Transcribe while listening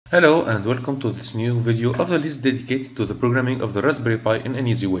Hello and welcome to this new video of the list dedicated to the programming of the Raspberry Pi in an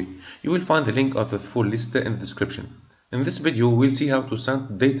easy way. You will find the link of the full list in the description. In this video, we'll see how to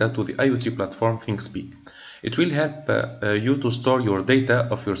send data to the IoT platform Thingspeak. It will help you to store your data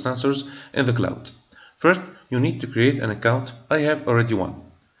of your sensors in the cloud. First, you need to create an account. I have already one.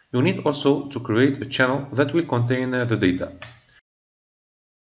 You need also to create a channel that will contain the data.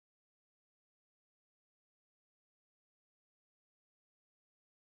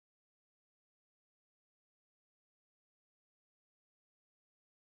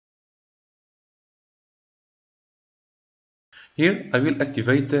 Here, I will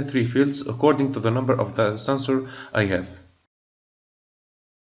activate three fields according to the number of the sensor I have.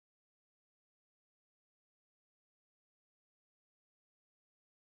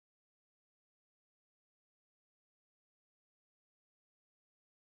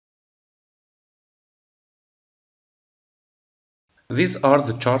 These are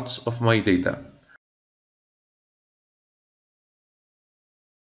the charts of my data.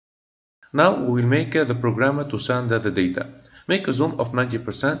 Now we will make the program to send the data. Make a zoom of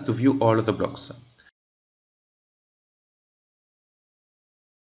 90% to view all the blocks.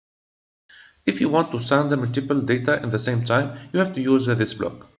 If you want to send multiple data at the same time, you have to use this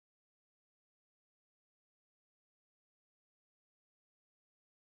block.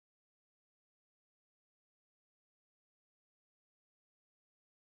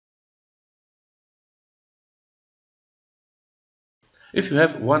 If you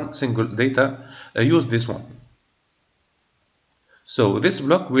have one single data, use this one. So this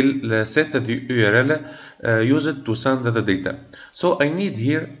block will set the URL used to send the data. So I need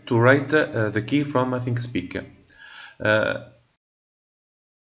here to write the key from Thingspeak.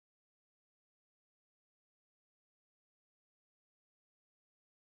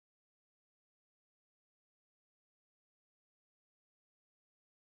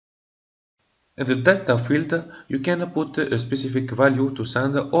 In the data field, you can put a specific value to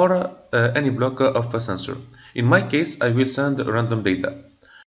send or any block of a sensor. In my case, I will send random data.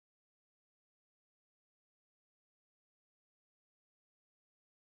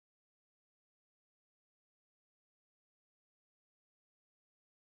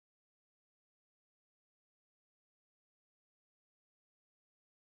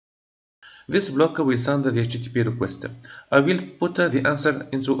 This block will send the HTTP request. I will put the answer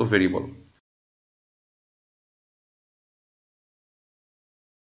into a variable.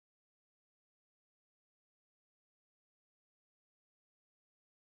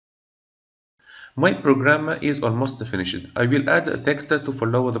 My program is almost finished. I will add a text to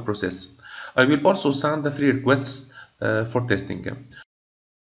follow the process. I will also send the 3 requests for testing.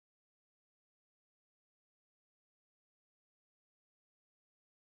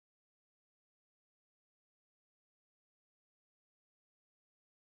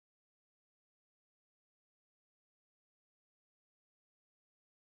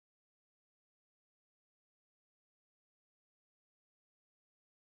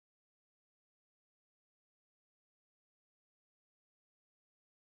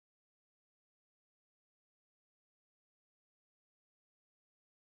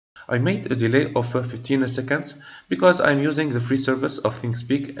 I made a delay of 15 seconds because I'm using the free service of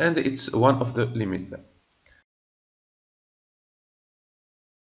Thingspeak and it's one of the limit.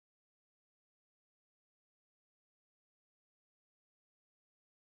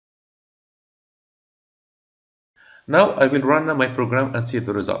 Now I will run my program and see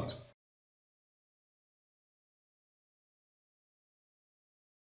the result.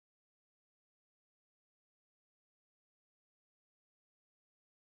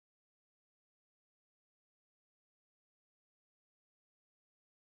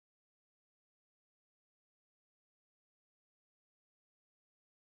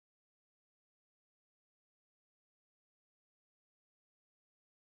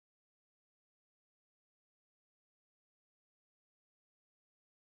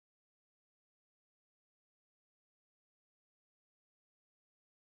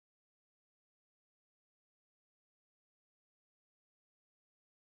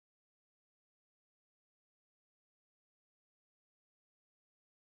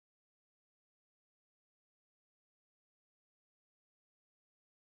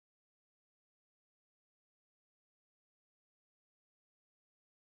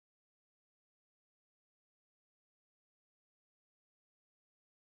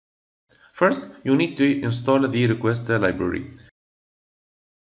 First, you need to install the request library.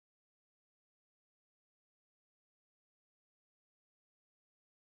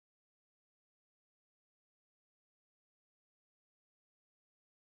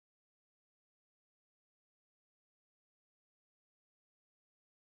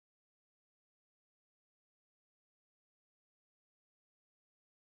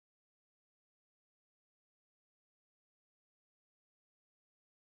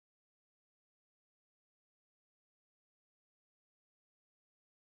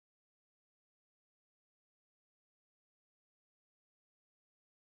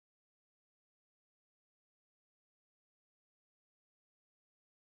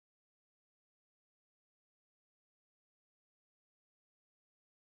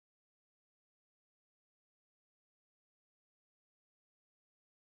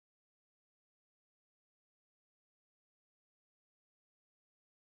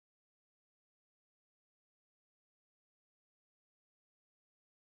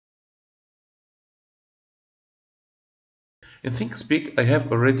 In Thingspeak, I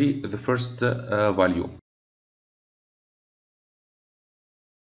have already the first value.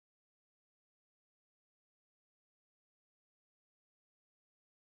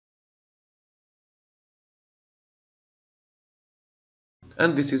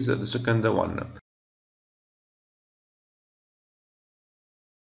 And this is the second one.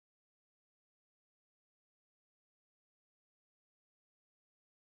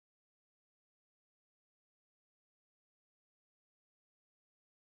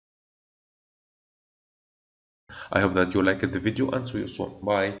 I hope that you liked the video and see you soon.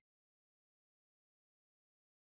 Bye.